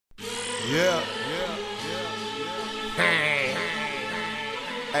Yeah.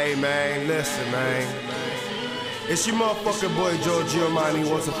 Hey man, listen man. It's your motherfucking boy Georgi Omani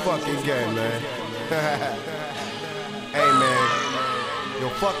once a fucking game, man. Hey man. Yo,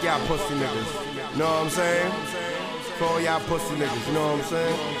 fuck y'all pussy niggas. Know what I'm saying? For all y'all pussy niggas, you know what I'm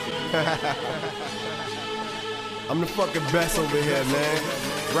saying? I'm the fucking best over here, man.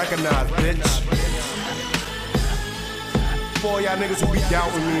 Recognize, bitch. For all y'all niggas who be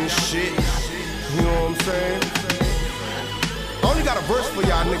doubting me and shit. You know what I'm saying? I only got a verse for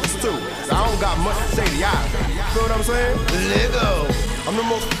y'all niggas too. I don't got much to say to y'all. Feel what I'm saying? Nigga. I'm the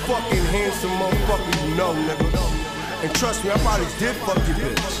most fucking handsome motherfucker you know, nigga. And trust me, I probably did fuck your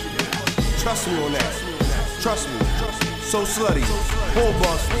bitch. Trust me on that. Trust me. So slutty. Whole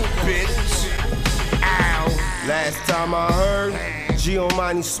boss, bitch. Ow. Last time I heard,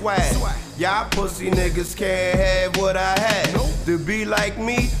 Omani swag. Y'all pussy niggas can't have what I had. To be like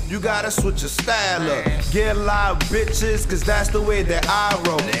me, you gotta switch your style up. Get a lot of bitches, cause that's the way that I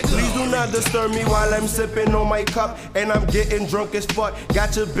roll. Please do not disturb me while I'm sipping on my cup and I'm getting drunk as fuck.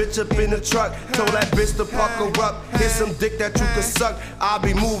 Got your bitch up in the truck, told that bitch to pucker up. Here's some dick that you can suck. I'll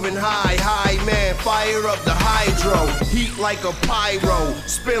be moving high, man. Fire up the hydro. Heat like a pyro,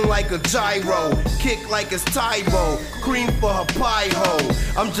 spin like a gyro, kick like it's Tyro, cream for her pie hole.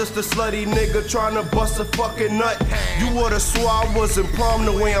 I'm just a slutty nigga trying to bust a fucking nut. You would've swore I was in prom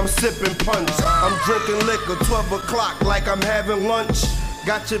the way I'm sipping punch. I'm drinking liquor 12 o'clock like I'm having lunch.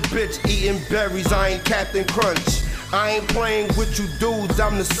 Got your bitch eating berries, I ain't Captain Crunch. I ain't playing with you dudes,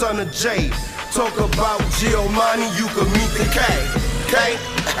 I'm the son of Jay. Talk about Omani, you can meet the K. K?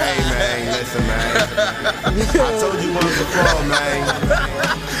 Hey man, listen man. I told you once before, man.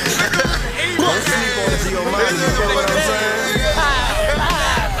 Don't sleep on Omani, you know what I'm saying?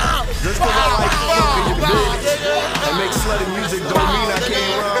 Just cause I like fucking you, bitch, and make slutty music don't mean I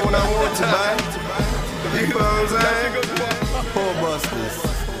can't run when I want to, man. You know what I'm saying? Poor busters.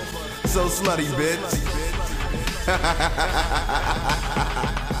 So slutty, bitch.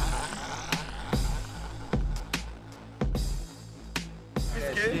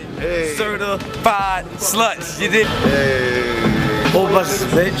 Hey. Certified sluts, you did? Hey. Whole busters,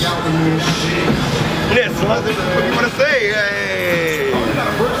 bitch. Yes, what you wanna say? Hey.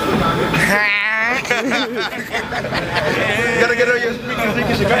 You gotta get on your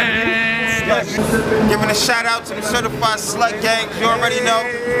speakers. Giving a shout out to the certified slut gang. You already know.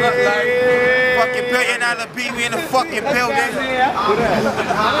 Fucking $1 billion beat me in the fucking building.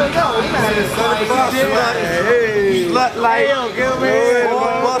 Slut like, give me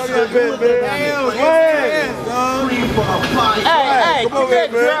Hey, come here,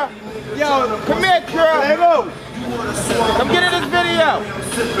 girl. Yo, come here, girl. Come get in this video.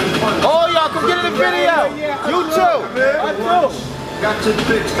 Oh, y'all, come get in the video. You too. I too. Got your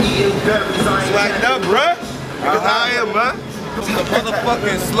bitch eating berries. Swagged up, bruh. Because I am, man. the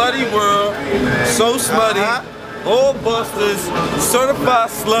motherfucking slutty world. So slutty. All busters, certified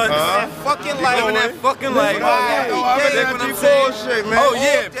sluts, fucking life, that fucking life. Oh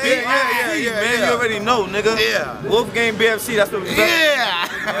yeah, BFC, man, you already know, nigga. Yeah. Wolf Gang BFC, that's what we got. Yeah.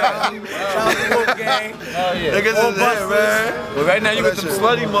 Shout out to Wolf Gang. Niggas is there, man. But right now you got some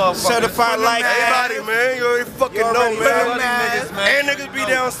slutty motherfuckers. Certified life, everybody, man. You already fucking know, man. And niggas be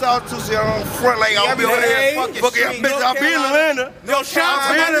down south too, so I'm front like I'll be over there. Fucking bitch, I'll be in Atlanta. Yo, shout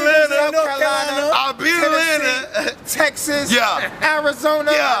out to North Carolina. I'll be in Atlanta. Texas, yeah,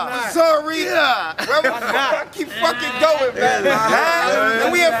 Arizona, yeah, Missouri, yeah. I keep fucking going, man.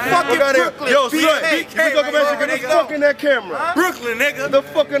 And we in fucking Brooklyn. Yo, we talking about get the fuck in that camera. Brooklyn, nigga. The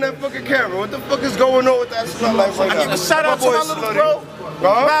fuck in that fucking camera. What the fuck is going on with that slut life right now? I give a shout out to my little bro.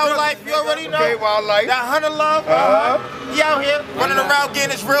 Wildlife, you already know. Okay, Wildlife. That Hunter Love. He out here running around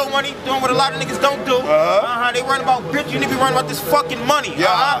getting his real money, doing what a lot of niggas don't do. They worrying about bitch. You need to be worrying about this fucking money.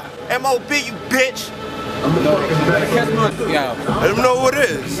 MOB, you bitch. Yo, let them know what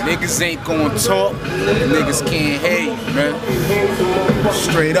it is. Niggas ain't gonna talk, niggas can't hear you, man.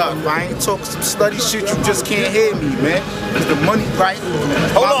 Straight up, if I ain't talking some slutty shit, you just can't hear me, man. Cause the money right.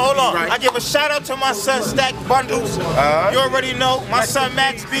 Hold on. I give a shout out to my son Stack Bundles. You already know. My son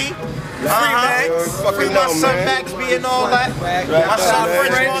Max B. Free my son Max B and all that. My son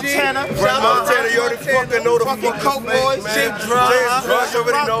French Montana. You already fucking know the fucking Coke Boys. James Drugs.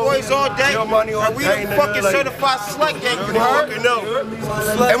 Rock Boys all day. And we the fucking certified slut gang, you heard?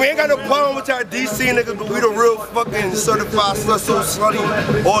 And we ain't got no problem with y'all DC niggas, but we the real fucking certified slut, so slutty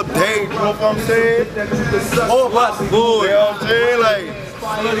all day. You know what I'm saying? All busters. You know what I'm saying? Like,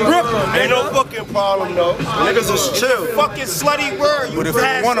 Ain't no fucking problem though. Niggas is chill. Fucking slutty word, you But if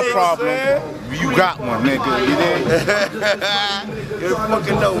you want a problem, you got one, nigga. You did. You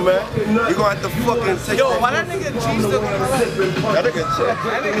fucking know, man. You gonna have to fucking take Yo, why that nigga G still got that nigga check.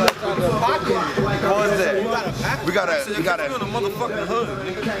 that nigga trying to pocket? What is that? We got a in the motherfucking hood,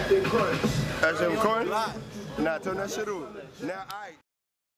 nigga. That's him recording? Nah, turn that shit on. Now, alright.